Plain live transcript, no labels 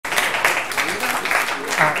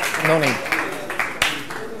No need.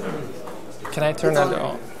 Can I turn that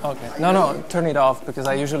off? Okay. No, turn it off because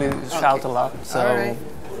I usually shout a lot. So. All right.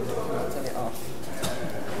 Turn it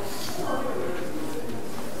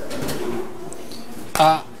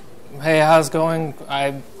off. Hey, how's it going?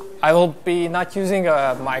 I will be not using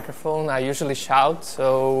a microphone. I usually shout.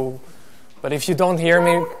 So, but if you don't hear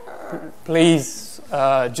me, please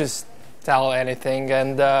just tell anything.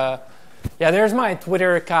 And yeah, there's my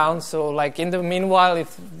Twitter account. So like in the meanwhile,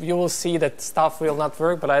 if you will see that stuff will not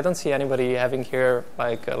work, but I don't see anybody having here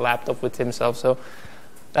like a laptop with himself. So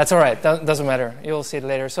that's all right. Doesn't matter. You'll see it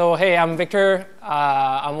later. So hey, I'm Viktor.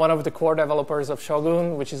 I'm one of the core developers of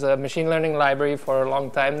Shogun, which is a machine learning library for a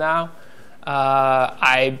long time now.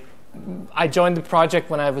 I joined the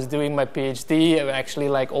project when I was doing my PhD. Actually,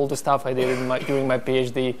 like all the stuff I did during my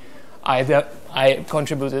PhD, I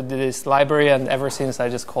contributed to this library, and ever since I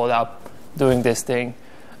just called up doing this thing.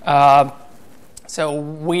 So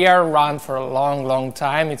we are around for a long, long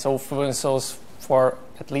time. It's open source for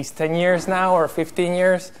at least 10 years now, or 15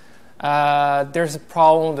 years. There's a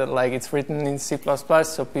problem that like it's written in C++,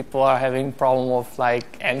 so people are having problem of like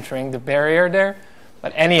entering the barrier there.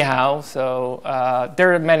 But anyhow, so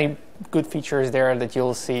there are many good features there that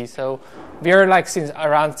you'll see. So we are like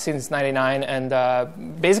around since '99, and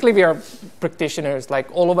basically we are practitioners, like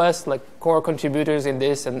all of us, like core contributors in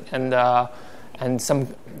this, and some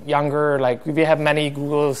younger, like we have many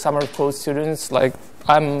Google Summer of Code students. Like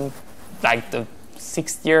I'm like the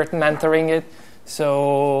 6th year mentoring it.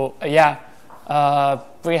 So yeah,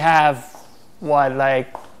 we have what,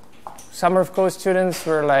 like Summer of Code students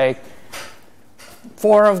were like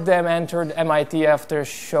 4 of them entered MIT after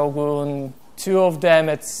Shogun, 2 of them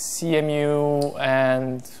at CMU,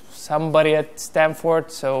 and somebody at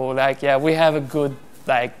Stanford. So like, yeah, we have a good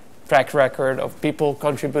like track record of people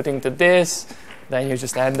contributing to this. Then you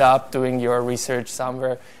just end up doing your research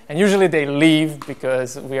somewhere. And usually they leave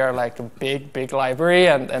because we are like a big, big library,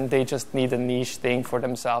 and they just need a niche thing for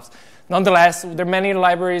themselves. Nonetheless, there are many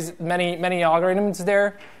libraries, many algorithms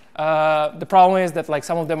there. The problem is that like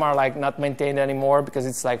some of them are like not maintained anymore because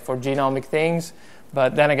it's like for genomic things.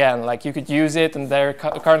 But then again, like you could use it, and there's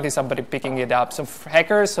currently somebody picking it up. So for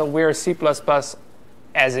hackers, so we're C++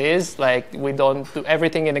 as is. Like we don't do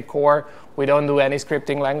everything in the core. We don't do any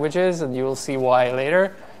scripting languages, and you will see why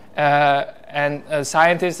later. And as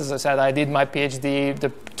scientists, as I said, I did my PhD. The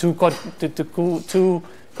two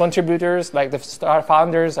contributors, like the star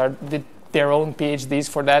founders, did their own PhDs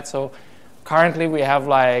for that. So currently, we have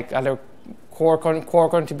like other core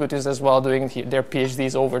contributors as well doing their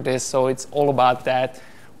PhDs over this. So it's all about that.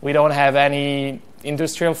 We don't have any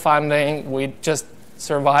industrial funding. We just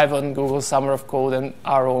survive on Google Summer of Code and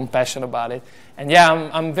our own passion about it. And yeah,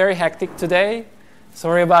 I'm very hectic today.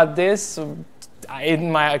 Sorry about this.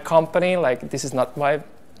 In my company, like this is not my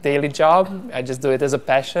daily job. I just do it as a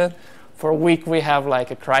passion. For a week, we have like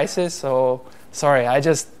a crisis. So sorry, I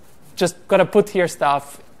just gotta put here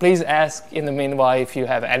stuff. Please ask in the meanwhile if you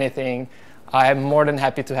have anything. I'm more than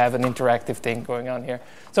happy to have an interactive thing going on here.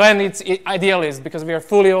 So, and it's ideal is because we are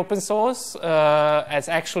fully open source. It's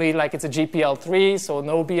actually like it's a GPL3, so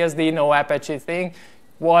no BSD, no Apache thing.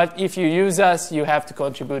 What if you use us, you have to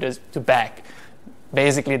contribute us to back.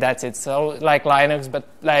 Basically, that's it. So like Linux, but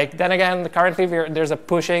like then again, currently there's a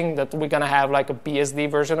pushing that we're gonna have like a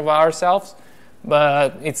BSD version of ourselves,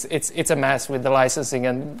 but it's a mess with the licensing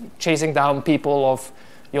and chasing down people of.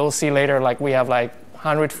 You'll see later, like we have like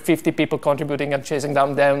 150 people contributing and chasing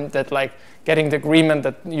down them. That like getting the agreement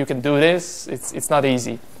that you can do this. It's not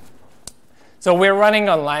easy. So we're running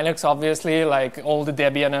on Linux, obviously, like all the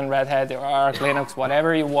Debian and Red Hat, Arch Linux,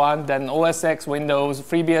 whatever you want. Then OS X, Windows,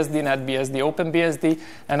 FreeBSD, NetBSD, OpenBSD,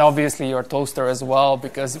 and obviously your toaster as well,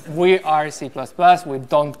 because we are C++. We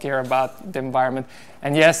don't care about the environment.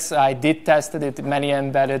 And yes, I did test it in many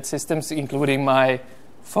embedded systems, including my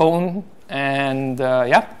phone. And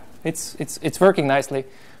yeah, it's working nicely.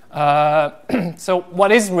 So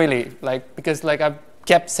what is really like, because like I've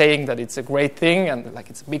kept saying that it's a great thing and like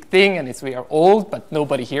it's a big thing and we are old, but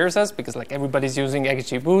nobody hears us because like everybody's using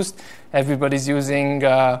XGBoost, everybody's using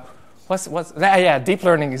deep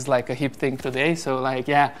learning is like a hip thing today. So like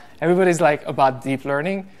yeah, everybody's like about deep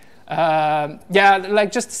learning. Yeah,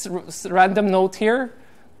 like just random note here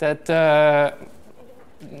that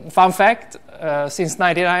fun fact. Since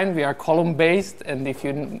 '99, we are column-based, and if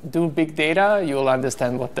you do big data, you'll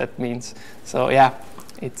understand what that means. So yeah,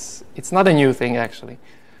 it's not a new thing actually.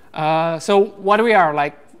 So what we are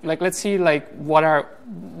like let's see like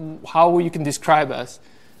how you can describe us.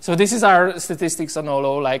 So this is our statistics on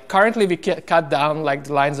Olo. Like currently we cut down like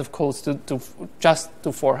the lines of codes to just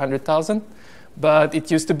to 400,000, but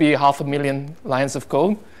it used to be 500,000 lines of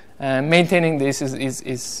code. And maintaining this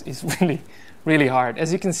is really, really hard.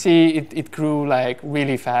 As you can see, it grew like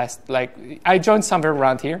really fast. Like I joined somewhere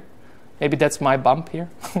around here. Maybe that's my bump here.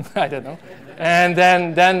 I don't know. And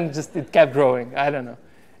then just it kept growing. I don't know.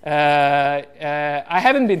 I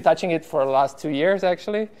haven't been touching it for the last 2 years,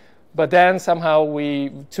 actually. But then somehow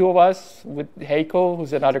two of us, with Heiko,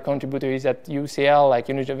 who's another contributor, he's at UCL, like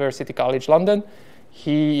University College London.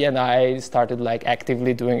 He and I started like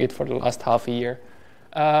actively doing it for the last half a year.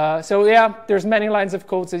 So yeah, there's many lines of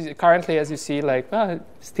code currently, as you see, like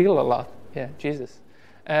still a lot. Yeah, Jesus.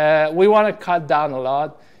 We want to cut down a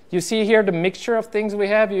lot. You see here the mixture of things we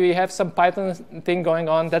have. You have some Python thing going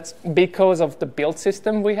on. That's because of the build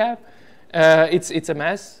system we have. It's a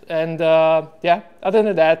mess. And yeah, other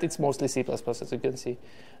than that, it's mostly C++, as you can see.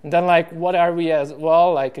 And then like, what are we as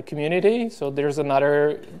well? Like a community. So there's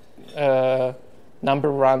another number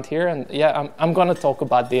around here. And yeah, I'm going to talk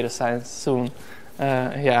about data science soon.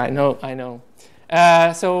 Yeah, I know.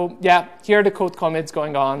 So yeah, here are the code commits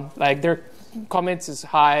going on. Like their commits is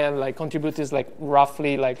high, and like contributors like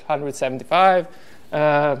roughly like 175,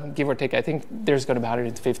 give or take. I think there's going to be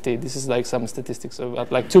 150. This is like some statistics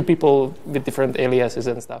about like 2 people with different aliases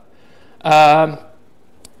and stuff.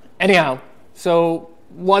 Anyhow, so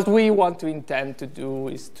what we want to intend to do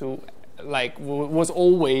is to like was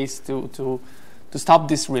always to stop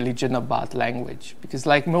this religion about language, because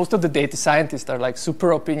like most of the data scientists are like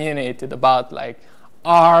super opinionated about like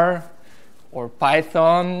R or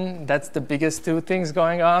Python. That's the biggest 2 things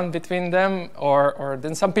going on between them. Or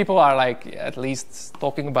then some people are like at least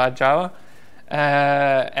talking about Java,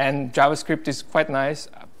 and JavaScript is quite nice.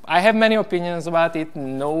 I have many opinions about it.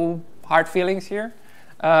 No hard feelings here.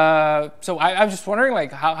 So I'm just wondering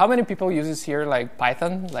like how many people uses here like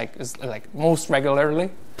Python like most regularly.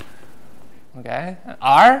 Okay,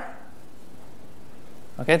 R.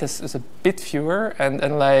 Okay, this is a bit fewer,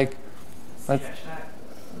 and like. C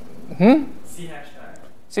hashtag. C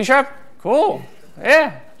hashtag. C#? Cool.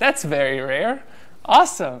 Yeah, that's very rare.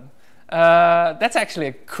 Awesome. That's actually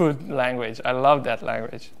a good language. I love that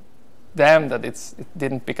language. Damn that it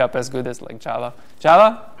didn't pick up as good as like Java.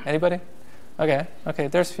 Java? Anybody? Okay,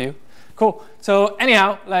 there's a few. Cool. So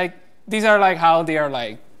anyhow, like these are like how they are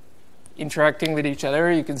like interacting with each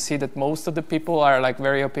other. You can see that most of the people are like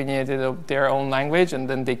very opinionated of their own language, and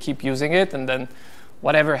then they keep using it, and then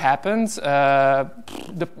whatever happens.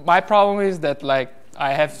 My problem is that like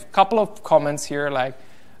I have a couple of comments here like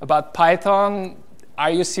about Python.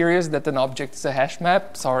 Are you serious that an object is a hash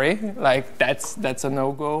map? Sorry, like that's a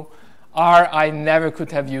no-go. R I never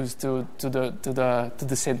could have used to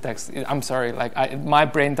the syntax. I'm sorry, like my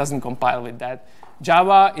brain doesn't compile with that.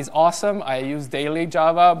 Java is awesome. I use daily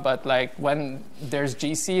Java, but like when there's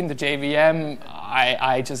GC in the JVM,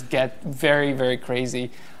 I just get very, very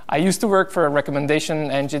crazy. I used to work for a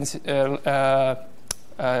recommendation engine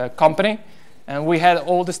company, and we had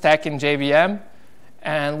all the stack in JVM,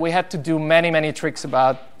 and we had to do many, many tricks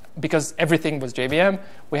because everything was JVM,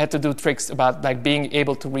 we had to do tricks about like being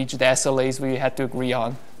able to reach the SLAs we had to agree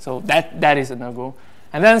on. So that is a no-go.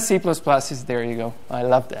 And then C++ is, there you go. I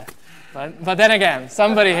love that. But then again,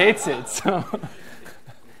 somebody hates it. So,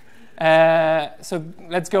 so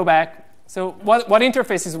let's go back. So what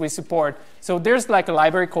interfaces we support? So there's like a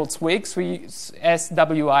library called Swig,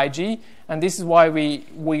 SWIG, and this is why we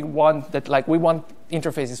want that, like we want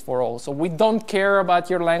interfaces for all. So we don't care about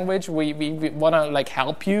your language. We want to like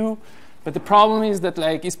help you. But the problem is that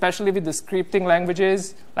like especially with the scripting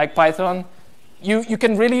languages like Python, you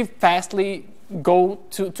can really fastly go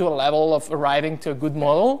to a level of arriving to a good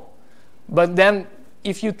model. But then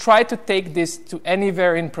if you try to take this to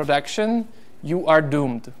anywhere in production, you are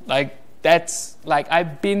doomed. Like that's like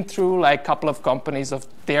I've been through like a couple of companies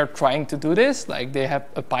they're trying to do this. Like they have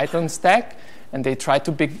a Python stack and they try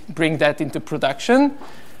to bring that into production.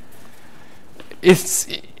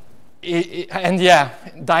 And yeah,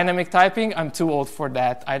 dynamic typing, I'm too old for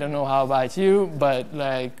that. I don't know how about you, but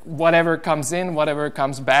like whatever comes in, whatever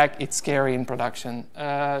comes back, it's scary in production.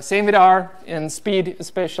 Same with R and speed,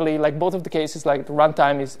 especially. Like both of the cases, like the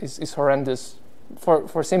runtime is horrendous.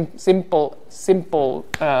 For simple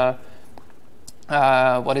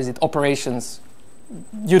what is it, operations,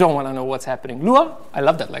 you don't want to know what's happening. Lua, I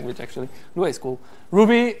love that language actually. Lua is cool.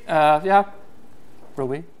 Ruby, yeah,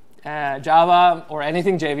 Ruby. Java or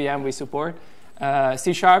anything JVM we support.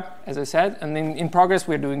 C#, as I said, and in progress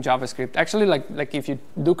we're doing JavaScript. Actually, like if you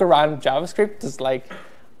look around JavaScript, it's like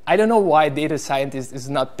I don't know why data scientist is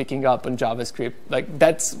not picking up on JavaScript. Like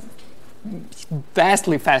that's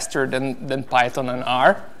vastly faster than Python and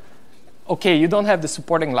R. Okay, you don't have the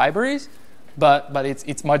supporting libraries, but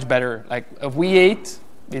it's much better. Like a V8,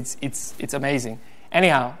 it's amazing.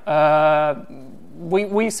 anyhow,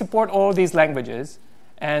 we support all these languages.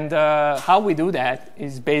 And how we do that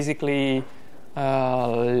is basically,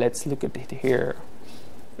 let's look at it here.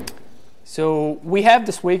 So we have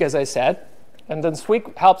the Swig, as I said, and then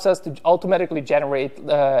Swig helps us to automatically generate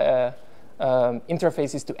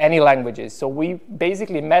interfaces to any languages. So we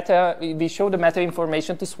basically we show the meta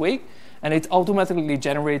information to Swig, and it automatically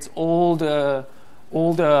generates all the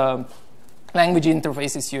language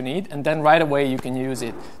interfaces you need, and then right away you can use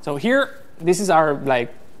it. So here, this is our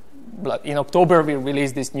in October we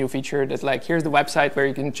released this new feature that here's the website where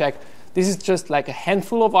you can check. This is just a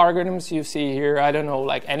handful of algorithms you see here. I don't know,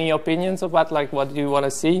 any opinions about what you want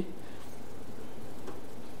to see?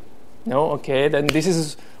 No? Okay, then this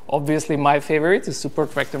is obviously my favorite, is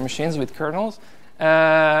support vector machines with kernels.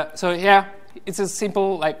 So yeah, it's a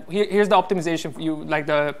simple, here's the optimization for you,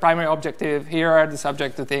 the primary objective, here are the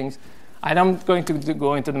subjective things. I'm not going to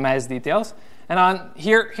go into the mass details. And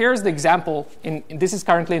here's the example, this is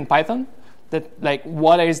currently in Python, that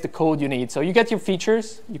what is the code you need. So you get your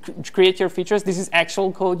features, you create your features. This is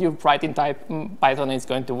actual code you write in Python, and it's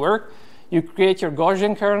going to work. You create your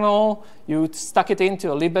Gaussian kernel, you stuck it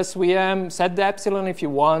into a libs VM, set the epsilon if you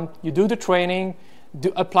want, you do the training,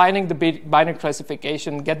 applying the binary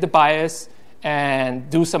classification, get the bias, and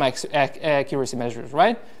do some accuracy measures,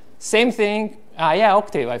 right? Same thing, yeah,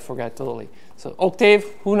 Octave, I forgot totally. So Octave,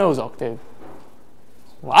 who knows Octave?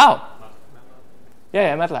 Wow.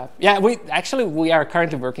 Yeah, MATLAB. Yeah, we are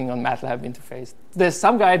currently working on MATLAB interface. There's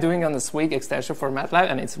some guy doing on the Swig extension for MATLAB,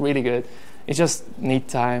 and it's really good. It just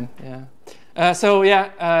needs time. Yeah. So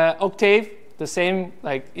yeah, Octave, the same.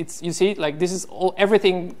 You see, this is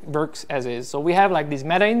everything works as is. So we have these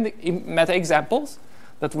meta examples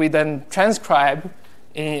that we then transcribe.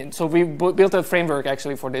 So we built a framework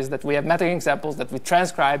actually for this, that we have meta examples that we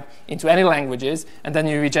transcribe into any languages, and then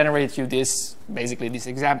we generate you basically this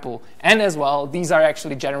example. And as well, these are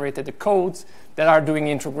actually generated the codes that are doing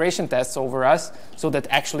integration tests over us, so that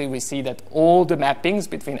actually we see that all the mappings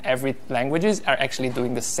between every languages are actually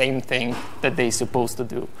doing the same thing that they're supposed to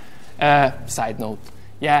do. Side note,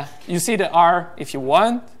 yeah, you see the R if you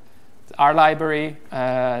want. R library,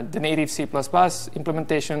 the native C++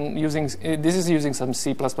 implementation this is using some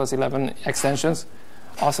C++ 11 extensions,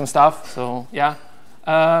 awesome stuff. So yeah,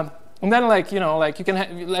 and then you can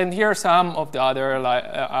and here are some of the other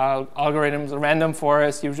algorithms: random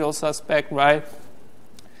forest, usual suspect, right?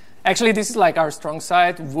 Actually, this is our strong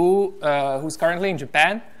side. Wu, who's currently in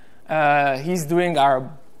Japan, he's doing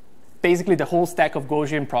basically the whole stack of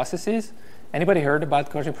Gaussian processes. Anybody heard about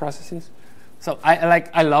Gaussian processes? So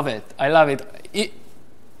I love it. I love it.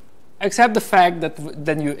 Except the fact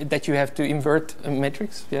that you have to invert a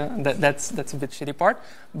matrix. Yeah, that's a bit shitty part.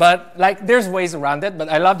 But there's ways around it. But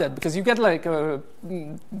I love that because you get a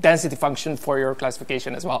density function for your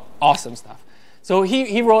classification as well. Awesome stuff. So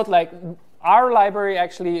he wrote our library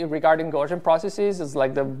actually regarding Gaussian processes is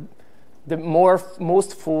the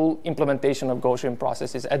most full implementation of Gaussian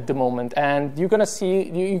processes at the moment. And you're going to see,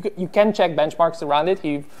 you can check benchmarks around it.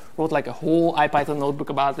 He wrote a whole IPython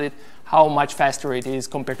notebook about it, how much faster it is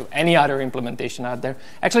compared to any other implementation out there.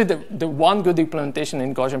 Actually, the one good implementation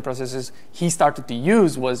in Gaussian processes he started to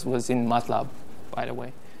use was in MATLAB, by the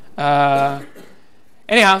way.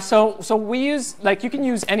 Anyhow, so we use, you can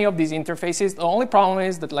use any of these interfaces. The only problem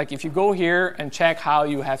is that, if you go here and check how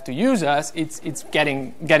you have to use us, it's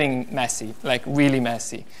getting messy, really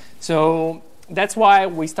messy. So that's why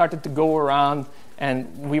we started to go around and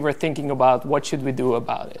we were thinking about what should we do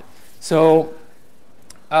about it. So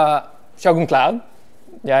Shogun Cloud,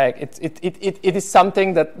 yeah, it is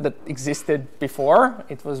something that existed before.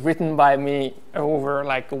 It was written by me over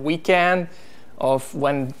a weekend of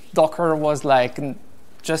when Docker was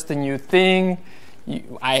just a new thing.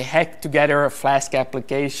 I hacked together a Flask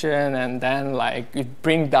application, and then it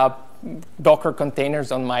bringed up Docker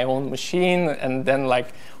containers on my own machine, and then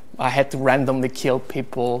I had to randomly kill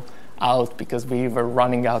people out because we were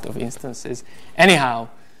running out of instances. Anyhow,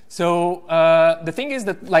 so the thing is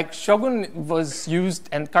that Shogun was used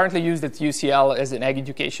and currently used at UCL as an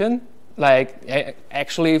education,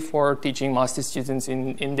 actually for teaching master students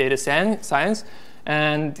in data science.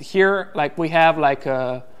 And here, we have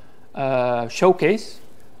a showcase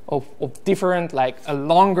of different,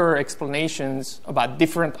 longer explanations about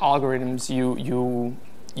different algorithms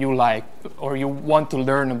you like or you want to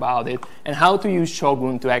learn about it, and how to use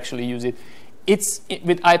Shogun to actually use it. It's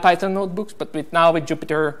with IPython notebooks, but now with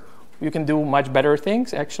Jupyter, you can do much better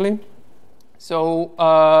things, actually. So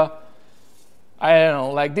I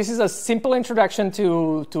don't know, this is a simple introduction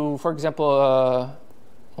to for example,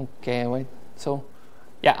 okay, wait. So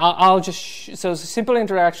yeah, I'll just, so it's a simple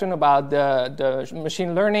introduction about the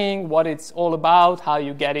machine learning, what it's all about, how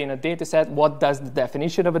you get in a data set, what does the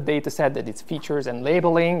definition of a data set, that its features and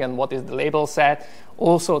labeling, and what is the label set,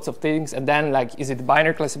 all sorts of things. And then, like, is it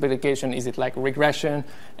binary classification? Is it like regression?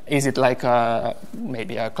 Is it like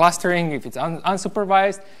maybe a clustering if it's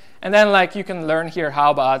unsupervised? And then, like, you can learn here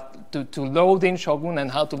how about to load in Shogun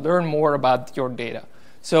and how to learn more about your data.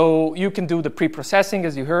 So you can do the pre-processing,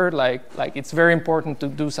 as you heard, like it's very important to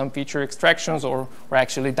do some feature extractions or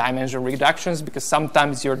actually dimension reductions, because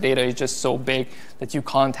sometimes your data is just so big that you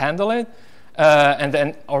can't handle it. And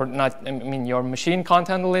then, or not, I mean, your machine can't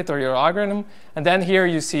handle it, or your algorithm. And then here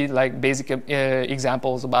you see like basic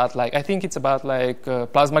examples about, like, I think it's about like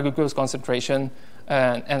plasma glucose concentration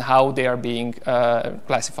and how they are being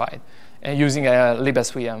classified using a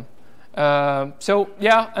libsvm. So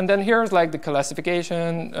yeah, and then here's like the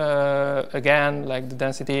classification, again, like the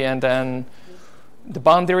density, and then the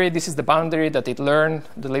boundary. This is the boundary that it learned,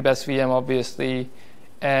 the libsvm, obviously.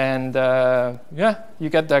 And yeah, you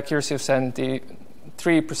get the accuracy of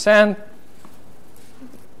 73%.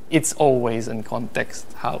 It's always in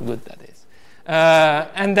context how good that is.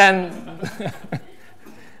 And then,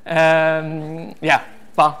 yeah,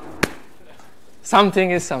 well,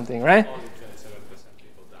 something is something, right?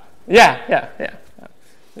 Yeah.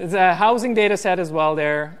 There's a housing data set as well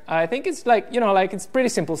there. I think it's like, like it's pretty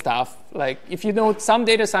simple stuff. Like if you know some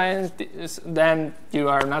data science, then you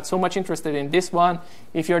are not so much interested in this one.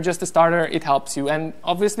 If you're just a starter, it helps you. And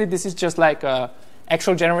obviously this is just like a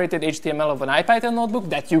actual generated HTML of an IPython notebook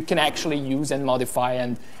that you can actually use and modify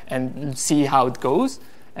and see how it goes.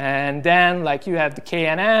 And then like you have the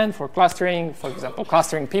KNN for clustering, for example,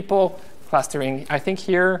 clustering people, clustering, I think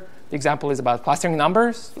here, the example is about clustering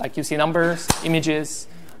numbers. Like you see numbers, images,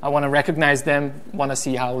 I want to recognize them, want to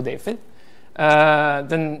see how they fit.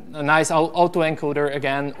 Then a nice autoencoder,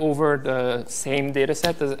 again, over the same data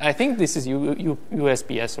set. I think this is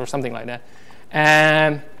USPS or something like that.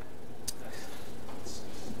 And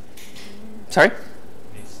sorry?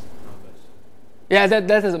 Yeah,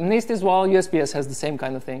 that is NIST as well. USPS has the same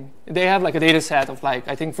kind of thing. They have like a data set of like,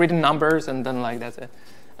 I think, written numbers, and then like that's it.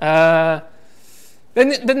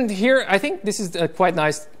 Then here, I think this is a quite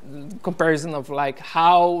nice comparison of like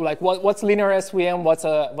how, like what's linear SVM, what's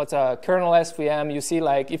a kernel SVM. You see,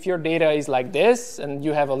 like if your data is like this, and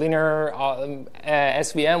you have a linear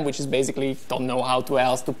SVM, which is basically don't know how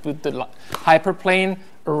else to put the hyperplane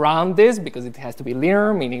around this because it has to be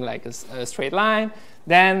linear, meaning like a straight line.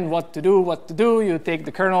 Then what to do, you take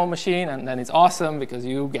the kernel machine, and then it's awesome because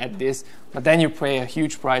you get this, but then you pay a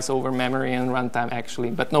huge price over memory and runtime actually,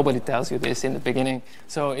 but nobody tells you this in the beginning.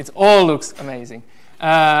 So it all looks amazing.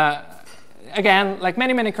 Again, like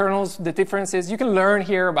many kernels, the difference is you can learn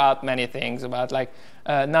here about many things, about like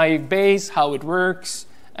naive Bayes, how it works,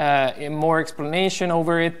 more explanation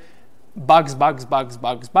over it. Bugs.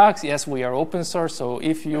 Yes, we are open source, so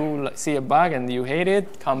if you see a bug and you hate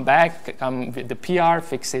it, come back, come with the PR,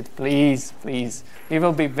 fix it, please. We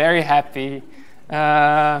will be very happy.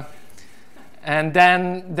 And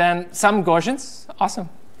then some Gaussians, awesome.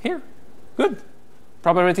 Here, good.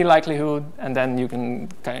 Probability, likelihood, and then you can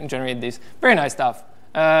kind of generate this. Very nice stuff.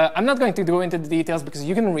 I'm not going to go into the details because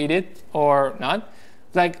you can read it or not.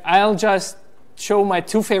 Like, I'll just show my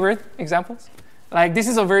two favorite examples. Like this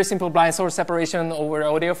is a very simple blind source separation over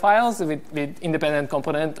audio files with independent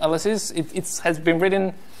component analysis. It has been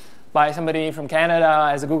written by somebody from Canada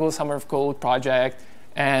as a Google Summer of Code project.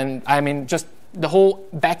 And I mean, just the whole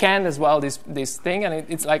backend as well, this thing. And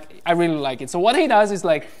it's like, I really like it. So what he does is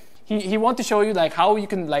like, he wants to show you like how you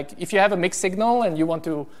can, like, if you have a mixed signal and you want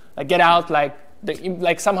to like get out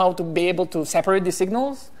like somehow to be able to separate the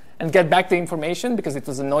signals and get back the information because it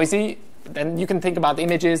was a noisy. Then you can think about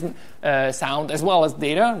images, sound, as well as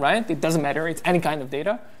data, right? It doesn't matter. It's any kind of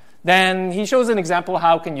data. Then he shows an example,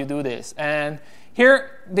 how can you do this? And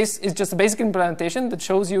here, this is just a basic implementation that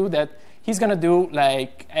shows you that he's going to do,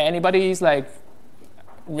 like, anybody's, like,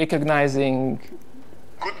 recognizing...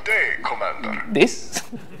 Good day, Commander. This?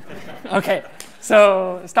 OK,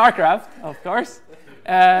 so StarCraft, of course.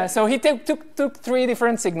 So he took 3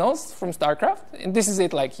 different signals from StarCraft. And this is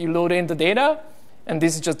it, like, you load in the data. And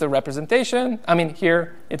this is just the representation. I mean,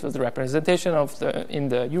 here it was the representation of in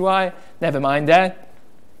the UI. Never mind that.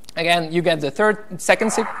 Again, you get the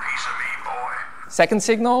second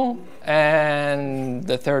signal and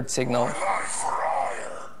the third signal.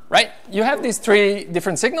 Right? You have these 3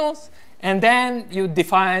 different signals, and then you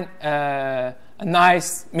define a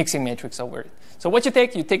nice mixing matrix over it. So what you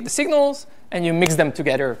take the signals and you mix them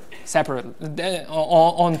together separately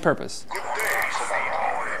on purpose. Good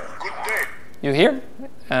day. You hear?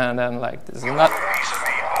 And then like this is not.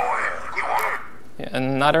 Yeah,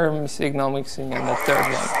 another signal mixing and the third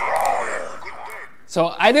one.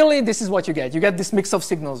 So ideally, this is what you get. You get this mix of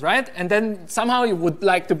signals, right? And then somehow you would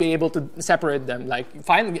like to be able to separate them. Like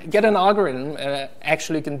get an algorithm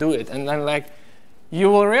actually can do it. And then like you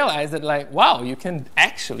will realize that like, wow, you can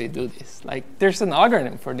actually do this. Like there's an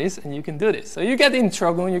algorithm for this and you can do this. So you get in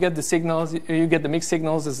Shogun, you get the signals, you get the mixed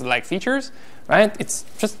signals as like features, right? It's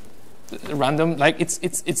just random, like it's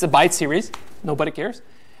a byte series, nobody cares.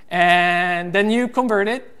 And then you convert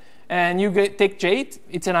it and you take JADE,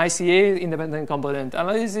 it's an ICA, independent component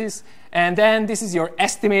analysis. And then this is your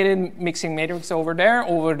estimated mixing matrix over there,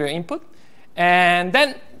 over the input. And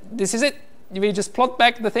then this is it. We just plot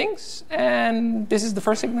back the things, and this is the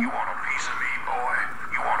first signal. You want a piece of me, boy?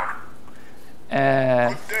 You want a...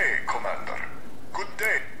 Good day, Commander. Good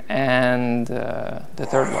day. And the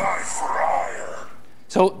third one.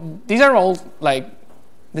 So these are all like,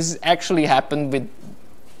 this actually happened with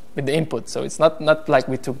the input. So it's not like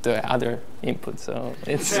we took the other input. So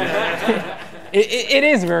it's it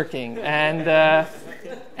is working.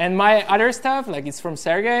 And my other stuff, like it's from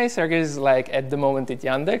Sergey. Sergey is like at the moment at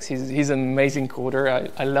Yandex. He's an amazing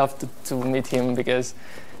coder. I love to meet him because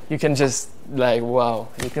you can just like, wow,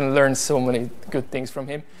 you can learn so many good things from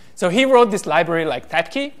him. So he wrote this library like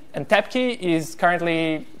TapKey, and TapKey is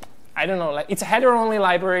currently, I don't know, like it's a header-only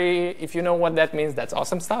library. If you know what that means, that's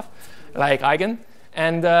awesome stuff, like Eigen.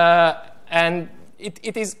 And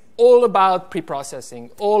it is all about pre-processing,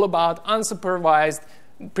 all about unsupervised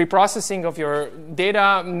pre-processing of your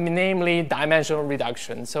data, namely dimensional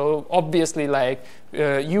reduction. So obviously, like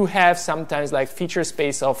you have sometimes like feature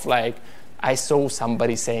space of like, I saw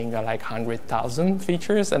somebody saying like 100,000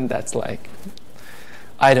 features, and that's like,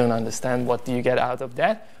 I don't understand what do you get out of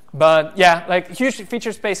that. But yeah, like huge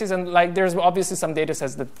feature spaces, and like there's obviously some data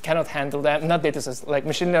sets that cannot handle that. Not data sets, like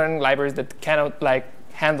machine learning libraries that cannot like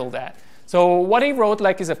handle that. So what he wrote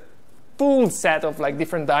like is a full set of like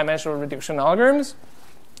different dimensional reduction algorithms,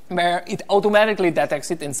 where it automatically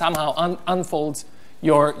detects it and somehow unfolds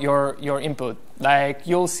your input. Like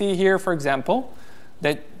you'll see here, for example,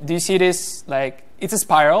 that do you see this? Like it's a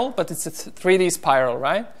spiral, but it's a 3D spiral,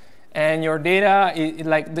 right? And your data,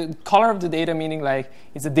 like the color of the data, meaning like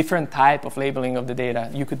it's a different type of labeling of the data.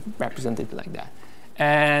 You could represent it like that.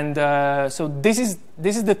 And so this is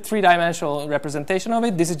the three-dimensional representation of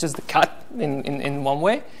it. This is just the cut in one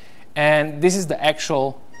way, and this is the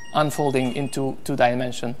actual unfolding into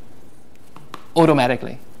 2-dimension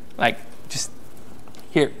automatically. Like just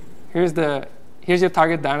here's your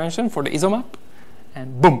target dimension for the isomap,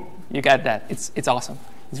 and boom, you get that. It's awesome.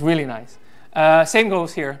 It's really nice. Same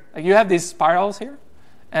goes here. Like you have these spirals here,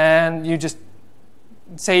 and you just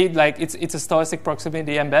say like it's a stochastic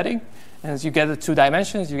proximity embedding, and as you get the 2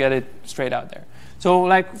 dimensions, you get it straight out there. So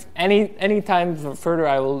like any time further,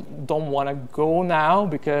 don't want to go now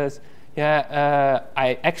because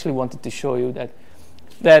I actually wanted to show you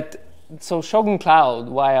that so Shogun Cloud,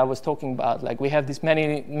 why I was talking about, like we have these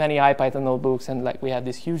many IPython notebooks, and like we have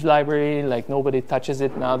this huge library, like nobody touches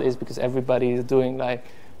it nowadays because everybody is doing like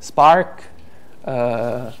Spark.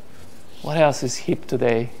 What else is hip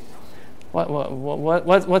today?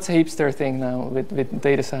 What's a hipster thing now with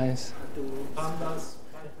data science? Pandas,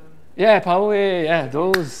 Python. Yeah, probably. Yeah,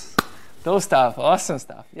 those stuff, awesome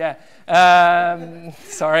stuff. Yeah.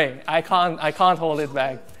 Sorry, I can't hold it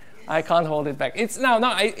back. I can't hold it back. It's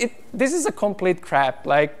this is a complete crap.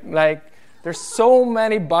 Like there's so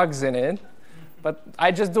many bugs in it, but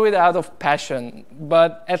I just do it out of passion.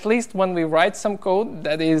 But at least when we write some code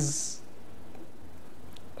that is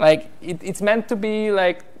like it's meant to be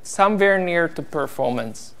like somewhere near to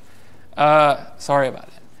performance. Sorry about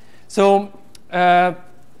that. So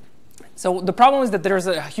the problem is that there's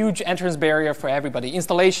a huge entrance barrier for everybody.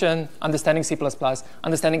 Installation, understanding C++,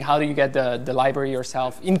 understanding how do you get the library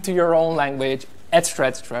yourself into your own language, etc.,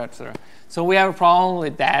 etc., etc. So we have a problem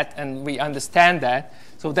with that, and we understand that.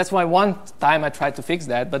 So that's why one time I tried to fix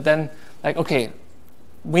that, but then like, okay,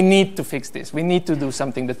 we need to fix this. We need to do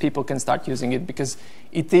something that people can start using it, because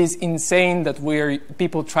it is insane that we're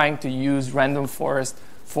people trying to use random forest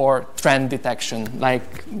for trend detection.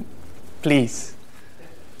 Like, please,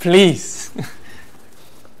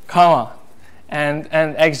 come on. And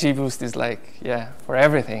XGBoost is like, yeah, for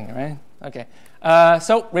everything, right? Okay.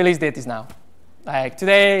 So release date is now. Like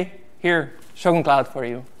today, here, Shogun Cloud for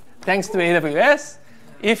you. Thanks to AWS.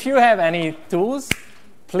 If you have any tools,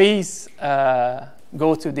 please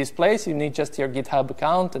go to this place. You need just your GitHub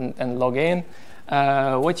account and log in.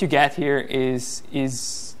 What you get here is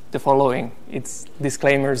the following. It's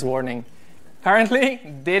disclaimers warning. Currently,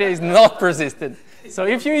 data is not persisted. So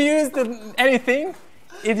if you use anything,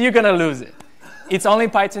 you're going to lose it. It's only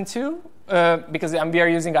Python 2. because we are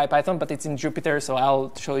using IPython, but it's in Jupyter, so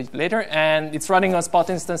I'll show it later. And it's running on spot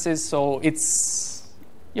instances, so it's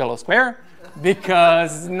yellow square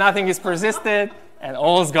because nothing is persisted and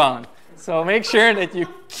all is gone. So make sure that you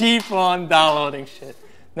keep on downloading shit.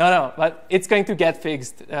 No, but it's going to get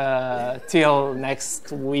fixed till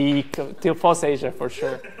next week, till FOSSASIA for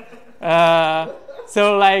sure.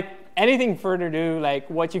 So like anything further do, like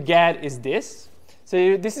what you get is this.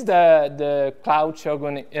 So this is the Cloud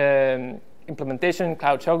Shogun implementation,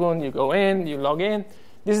 Cloud Shogun. You go in, you log in.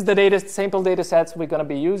 This is the sample data sets we're going to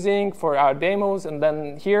be using for our demos. And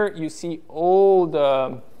then here you see all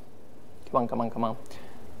the, come on.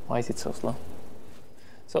 Why is it so slow?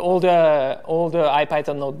 So all the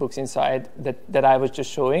IPython notebooks inside that I was just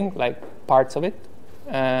showing, like parts of it.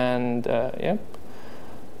 And yeah.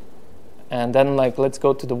 And then like let's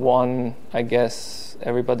go to the one I guess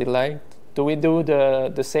everybody liked. Do we do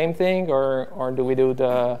the same thing or do we do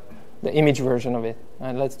the image version of it?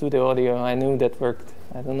 Let's do the audio. I knew that worked.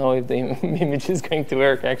 I don't know if the image is going to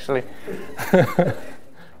work actually.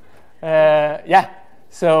 Yeah.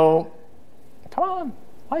 So come on.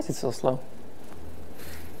 Why is it so slow?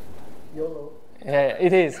 YOLO. Yeah,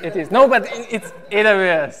 it is. No, but it's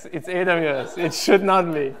AWS. It's AWS. It should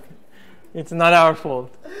not be. It's not our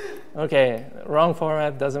fault. Okay, wrong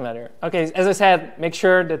format, doesn't matter. Okay, as I said, make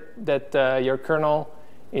sure that your kernel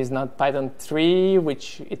is not Python 3,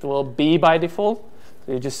 which it will be by default.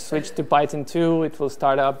 So you just switch to Python 2, it will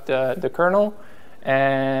start up the kernel.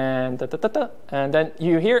 And and then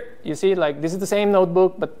you see like this is the same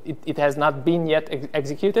notebook, but it has not been yet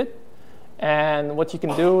executed. And what you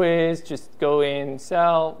can do is just go in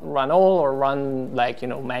cell, run all, or run like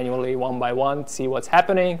manually one by one, see what's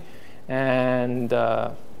happening. And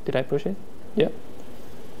did I push it? Yep.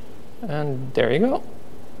 And there you go.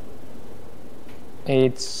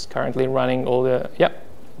 It's currently running all the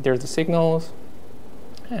there's the signals,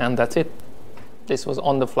 and that's it. This was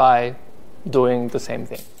on the fly, doing the same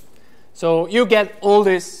thing. So you get all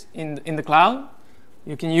this in the cloud.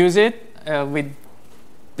 You can use it with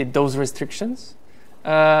those restrictions,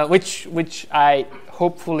 which I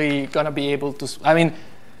hopefully gonna be able to. I mean,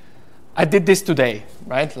 I did this today,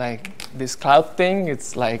 right? Like this cloud thing.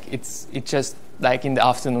 It's just like in the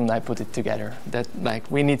afternoon I put it together. That like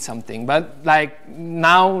we need something, but like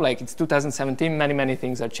now, like it's 2017. Many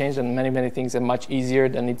things are changed, and many things are much easier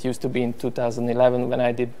than it used to be in 2011 when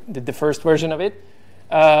I did the first version of it.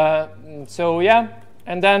 So yeah,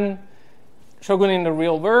 and then Shogun in the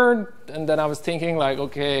real world, and then I was thinking like,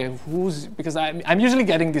 okay, because I'm usually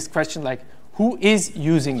getting this question like, who is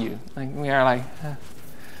using you? Like we are like.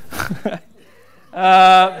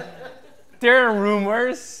 There are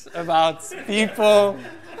rumors about people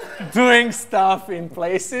doing stuff in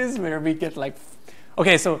places where we get like,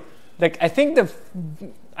 okay, so like I think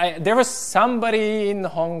there was somebody in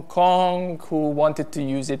Hong Kong who wanted to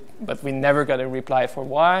use it, but we never got a reply for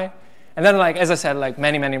why. And then like as I said, like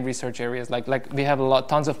many research areas, like we have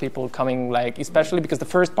tons of people coming, like especially because the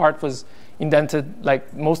first part was indented,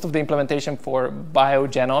 like most of the implementation for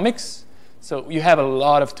biogenomics. So you have a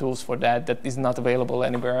lot of tools for that is not available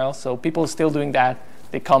anywhere else. So people still doing that,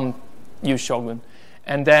 they come use Shogun.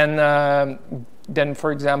 And then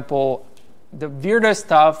for example, the weirdest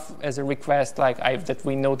stuff as a request, like that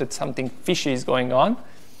we know that something fishy is going on,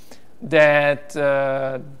 that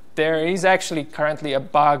there is actually currently a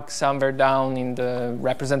bug somewhere down in the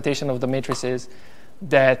representation of the matrices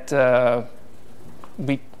that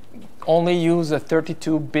we only use a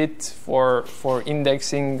 32-bit for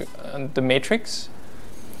indexing the matrix.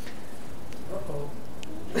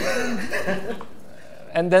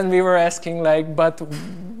 And then we were asking like, but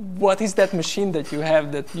what is that machine that you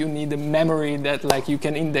have that you need a memory that like you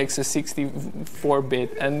can index a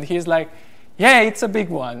 64-bit? And he's like, yeah, it's a big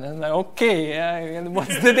one. And I'm like, okay, and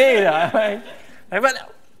what's the data?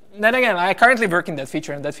 But then again, I currently work in that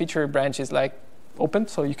feature, and that feature branch is like open,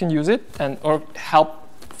 so you can use it or help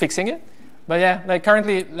fixing it. But yeah, like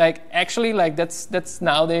currently, like actually, like that's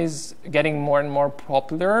nowadays getting more and more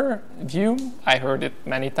popular view. I heard it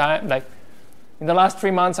many times. Like in the last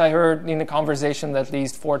 3 months, I heard in a conversation at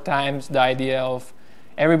least 4 times the idea of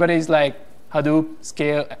everybody's like Hadoop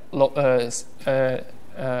scale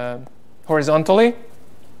horizontally.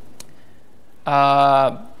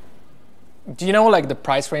 Do you know like the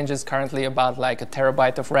price range is currently about like 1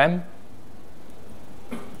 terabyte of RAM?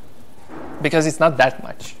 Because it's not that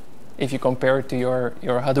much if you compare it to your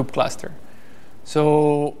Hadoop cluster.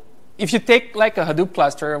 So if you take like a Hadoop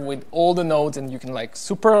cluster with all the nodes and you can like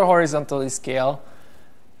super horizontally scale,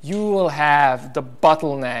 you will have the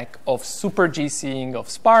bottleneck of super GCing of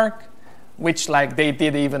Spark, which like they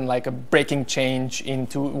did even like a breaking change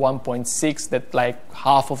into 1.6 that like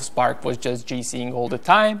half of Spark was just GCing all the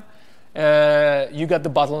time. You got the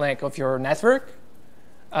bottleneck of your network.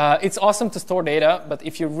 It's awesome to store data, but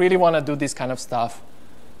if you really want to do this kind of stuff,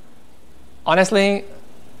 honestly,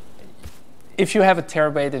 if you have a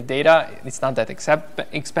terabyte of data, it's not that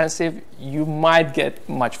expensive. You might get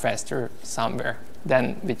much faster somewhere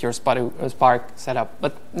than with your Spark setup.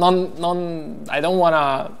 But I don't want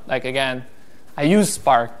to, like, again, I use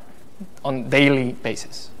Spark on daily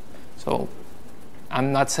basis. So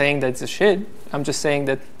I'm not saying that it's a shit. I'm just saying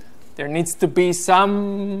that there needs to be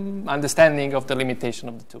some understanding of the limitation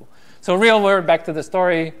of the tool. So real world, back to the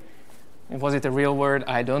story. Was it a real word?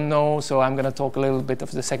 I don't know. So I'm going to talk a little bit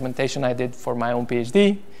of the segmentation I did for my own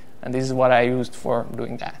PhD. And this is what I used for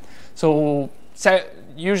doing that. So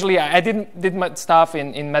usually I did my stuff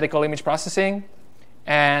in medical image processing.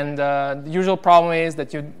 And the usual problem is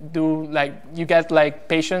that you get like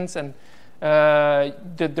patients and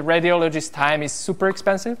the radiologist time is super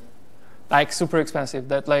expensive. Like super expensive.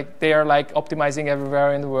 That like they are like optimizing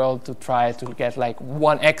everywhere in the world to try to get like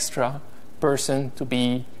one extra person to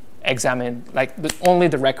be examined, like only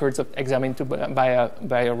the records of examined by a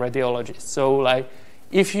radiologist. So like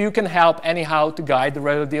if you can help anyhow to guide the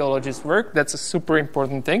radiologist's work, that's a super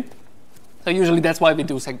important thing. So usually that's why we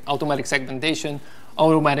do automatic segmentation,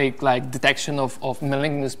 automatic like detection of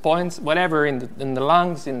malignant points, whatever in the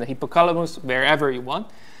lungs, in the hippocampus, wherever you want.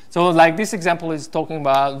 So like this example is talking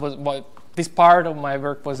about what this part of my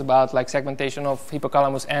work was about, like segmentation of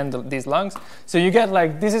hippocampus and these lungs. So you get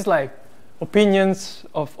like, this is like opinions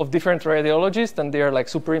of different radiologists, and they are like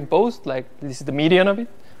superimposed, like this is the median of it,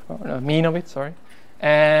 or mean of it, sorry.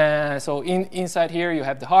 And so inside here you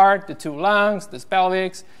have the heart, the two lungs, the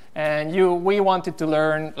pelvics, and we wanted to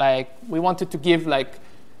learn, like, we wanted to give like,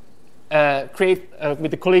 create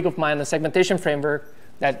with a colleague of mine a segmentation framework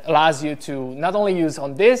that allows you to not only use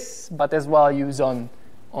on this, but as well use on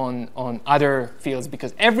other fields,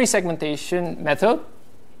 because every segmentation method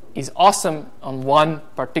is awesome on one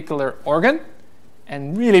particular organ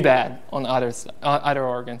and really bad on other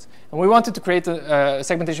organs. And we wanted to create a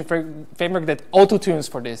segmentation framework that auto-tunes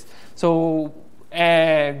for this. So,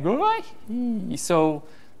 so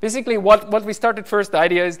basically what we started first, the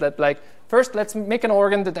idea is that like, first let's make an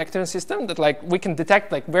organ detection system that like we can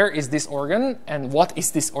detect like where is this organ and what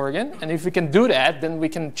is this organ. And if we can do that, then we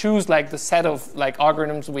can choose like the set of like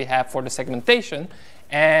algorithms we have for the segmentation.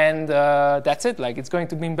 And that's it. Like it's going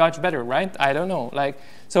to be much better, right? I don't know. Like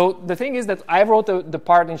so, the thing is that I wrote the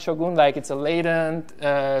part in Shogun like it's a latent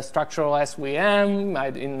structural SVM. I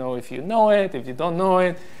didn't know if you know it. If you don't know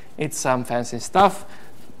it, it's some fancy stuff.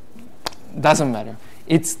 Doesn't matter.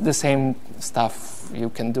 It's the same stuff you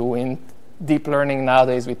can do in deep learning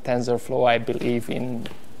nowadays with TensorFlow. I believe in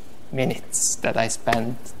minutes that I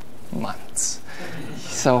spent months.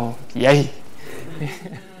 So yay.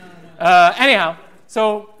 Anyhow.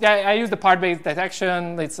 So yeah, I used the part-based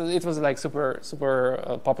detection. It was like super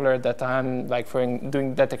popular at that time, like for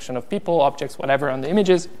doing detection of people, objects, whatever on the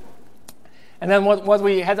images. And then what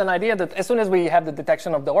we had an idea that as soon as we have the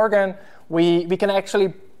detection of the organ, we can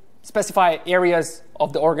actually specify areas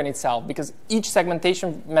of the organ itself, because each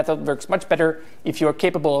segmentation method works much better if you're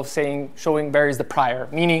capable of showing where is the prior,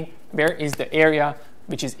 meaning where is the area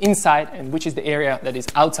which is inside and which is the area that is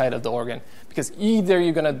outside of the organ. Because either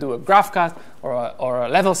you're going to do a graph cut or a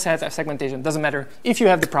level set of segmentation, doesn't matter. If you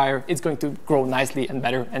have the prior, it's going to grow nicely and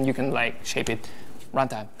better, and you can like shape it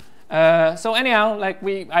runtime. So anyhow, like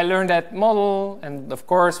I learned that model, and of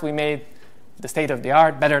course we made the state of the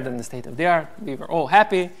art better than the state of the art. We were all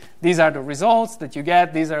happy. These are the results that you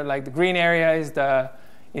get. These are like the green area is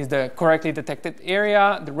the correctly detected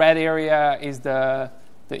area. The red area is the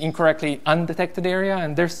incorrectly undetected area,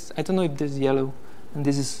 and I don't know if there's yellow, and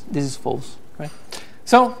this is false, right?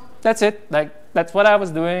 So that's it. Like that's what I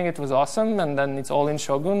was doing. It was awesome, and then it's all in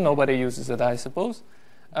Shogun. Nobody uses it, I suppose.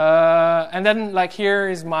 And then like here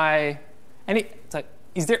is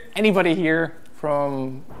is there anybody here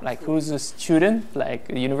from like who's a student, like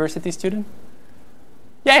a university student?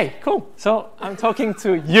 Yay, cool. So I'm talking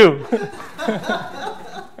to you.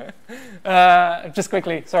 Just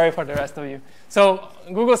quickly, sorry for the rest of you. So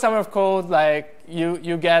Google Summer of Code, like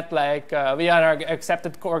you get like we are an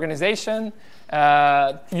accepted organization.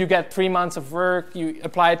 You get 3 months of work. You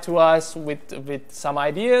apply to us with some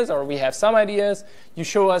ideas, or we have some ideas. You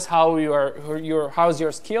show us how's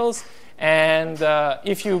your skills, and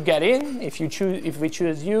if you get in, if we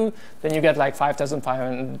choose you, then you get like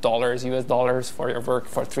 $5,500 US dollars for your work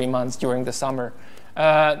for 3 months during the summer.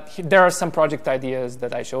 There are some project ideas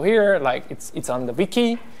that I show here, like it's on the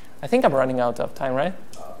wiki. I think I'm running out of time, right?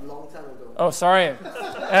 Long time ago. Oh, sorry. I'm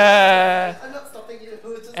not stopping you.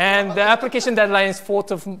 And the application deadline is 4th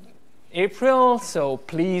of April, so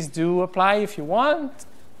please do apply if you want.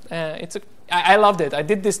 I loved it. I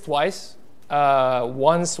did this twice.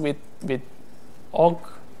 Once with OG,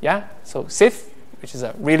 yeah, so SIF, which is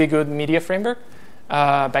a really good media framework,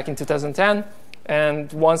 back in 2010.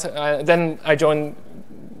 And once, then I joined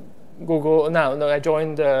Google. No, I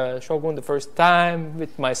joined Shogun the first time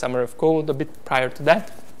with my summer of code a bit prior to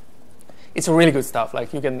that. It's a really good stuff.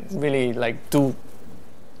 Like, you can really like do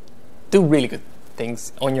really good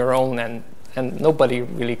things on your own, and nobody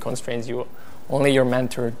really constrains you. Only your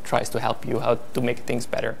mentor tries to help you how to make things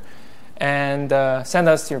better. And send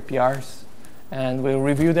us your PRs, and we'll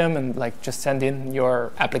review them, and like just send in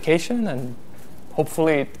your application, and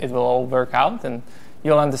hopefully it will all work out, and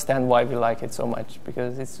you'll understand why we like it so much,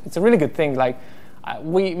 because it's a really good thing. Like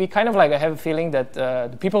we kind of like, I have a feeling that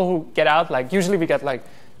the people who get out, like usually we get like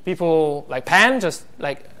people like Pan, just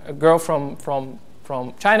like a girl from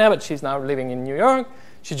China, but she's now living in New York.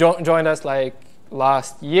 She joined us like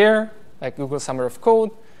last year, like Google Summer of Code.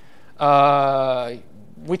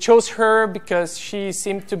 We chose her because she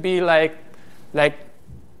seemed to be like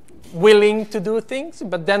willing to do things,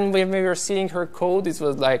 but then when we were seeing her code, it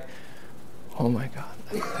was like, oh my god,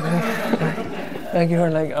 like you were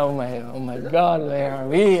like, oh my god, where are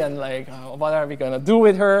we, and like what are we gonna do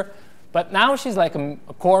with her? But now she's like a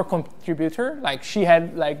core contributor. Like, she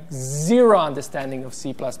had like zero understanding of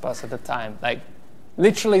C++ at the time, like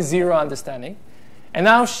literally zero understanding. And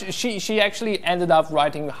now she actually ended up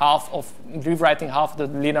rewriting half of the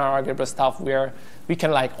linear algebra stuff, where we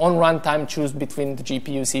can like on runtime choose between the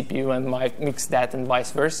GPU, CPU, and mix that and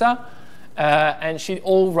vice versa. And she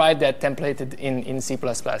all write that templated in C++.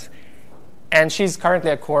 And she's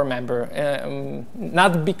currently a core member,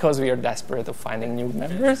 not because we are desperate of finding new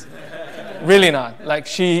members, really not. Like,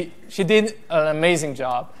 she did an amazing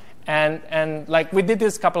job. And like, we did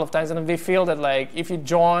this a couple of times, and we feel that like, if you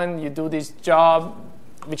join, you do this job,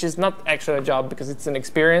 which is not actually a job because it's an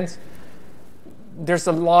experience. There's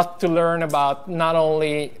a lot to learn about, not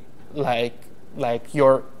only like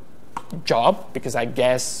your job, because I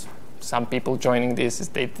guess some people joining this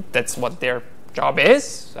that's what their job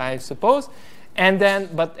is, I suppose, and then,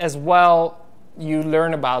 but as well, you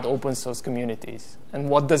learn about open source communities. And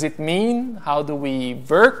what does it mean? How do we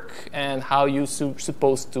work? And how you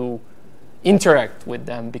supposed to interact with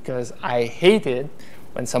them? Because I hate it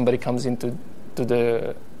when somebody comes into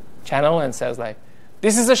the channel and says like,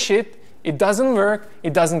 this is a shit, it doesn't work,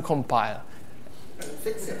 it doesn't compile.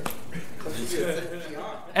 Fix it.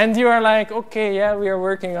 And you are like, okay, yeah, we are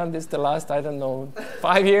working on this the last, I don't know,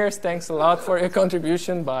 5 years. Thanks a lot for your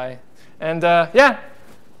contribution. Bye. And yeah.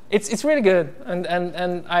 It's really good, and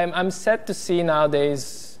I'm sad to see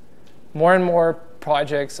nowadays more and more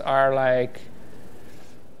projects are like,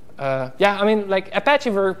 yeah, I mean, like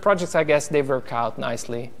Apache projects, I guess they work out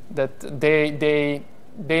nicely. That they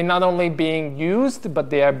not only being used, but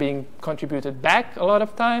they are being contributed back a lot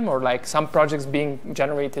of time, or like some projects being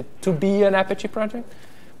generated to be an Apache project.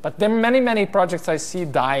 But there are many projects I see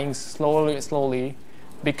dying slowly,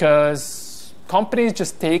 because companies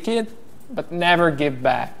just take it but never give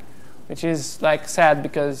back. Which is like sad,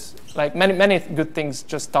 because like many good things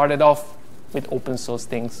just started off with open source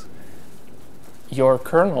things. Your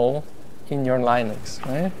kernel in your Linux,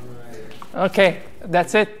 right? Okay,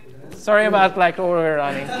 that's it. Sorry about like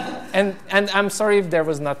overrunning, and I'm sorry if there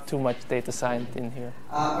was not too much data science in here.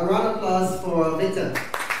 A round of applause for Viktor.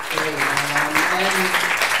 Thank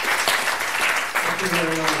you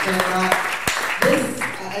very much.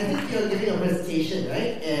 I think you're giving a presentation,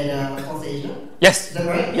 right, at FOSSASIA? Yes. Is that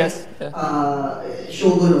right? Yes.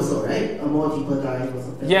 Shogun also, right? A more deeper dive or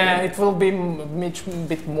something. Yeah, it will be much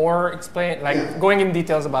bit more explained, like going in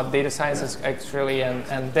details about data science actually,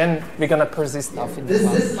 and then we're gonna persist stuff in this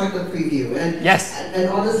is like a preview, and yes, and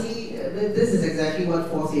honestly, this is exactly what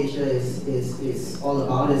FOSSASIA is all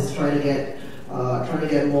about. Is trying to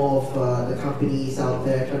get more of the companies out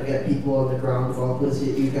there, trying to get people on the ground, developers,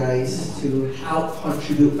 you guys, to help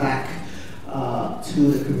contribute back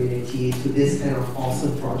to the community, to this kind of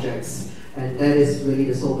awesome projects. And that is really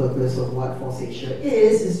the sole purpose of what FOSSASIA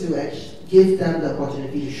is to actually give them the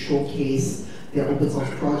opportunity to showcase their open source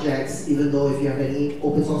projects. Even though if you have any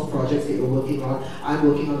open source projects that you're working on, I'm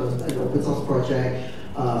working on an open source project,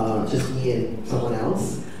 just me and someone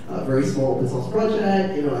else. A very small open source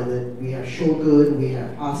project, you know, and then we have Shogun, we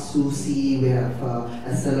have ASUSI, we have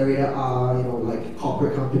Accelerator R, you know, like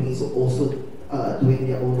corporate companies also doing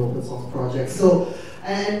their own open source projects. So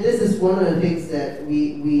And this is one of the things that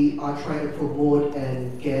we are trying to promote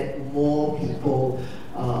and get more people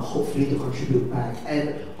hopefully to contribute back.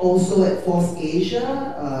 And also at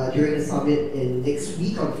FOSSASIA, during the summit in next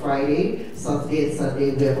week on Friday, Saturday and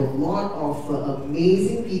Sunday, we have a lot of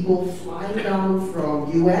amazing people flying down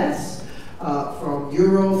from US, from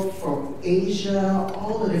Europe, from Asia,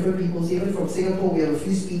 all the different peoples, even from Singapore. We have a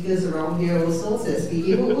few speakers around here also that's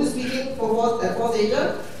speaking. Who's speaking for at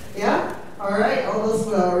FOSSASIA? Yeah? Alright, all those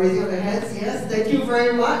raising of their hands, yes. Thank you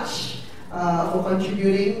very much for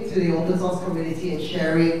contributing to the open source community and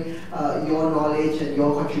sharing your knowledge and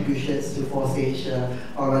your contributions to FOSSASIA,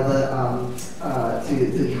 or rather to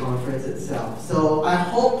the conference itself. So I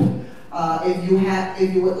hope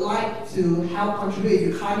if you would like to help contribute,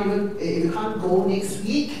 if you can't go next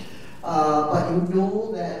week, but you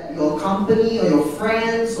know that your company or your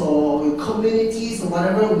friends or your communities or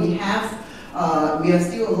whatever, we have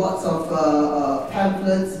still lots of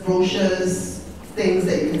pamphlets, brochures, things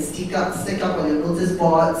that you can stick up on your notice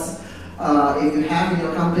boards. If you have in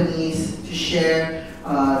your companies, to share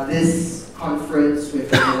this conference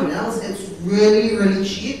with everyone else. It's really, really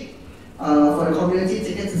cheap. For the community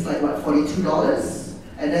tickets, it's like what, $42,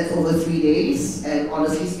 and that's over 3 days. And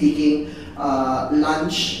honestly speaking,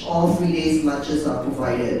 lunch, all 3 days lunches are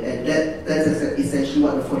provided, and that's essentially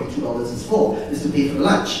what the $42 is for, is to pay for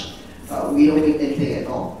lunch. We don't make anything at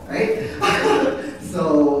all, right?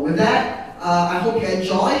 So with that, I hope you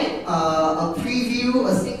enjoyed a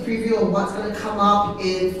sneak preview of what's going to come up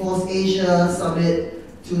in FOSSASIA Summit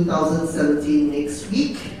 2017 next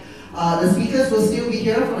week. The speakers will still be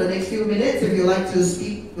here for the next few minutes if you'd like to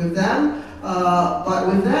speak with them. But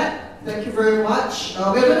with that, thank you very much.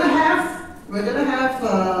 We're gonna have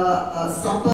supper.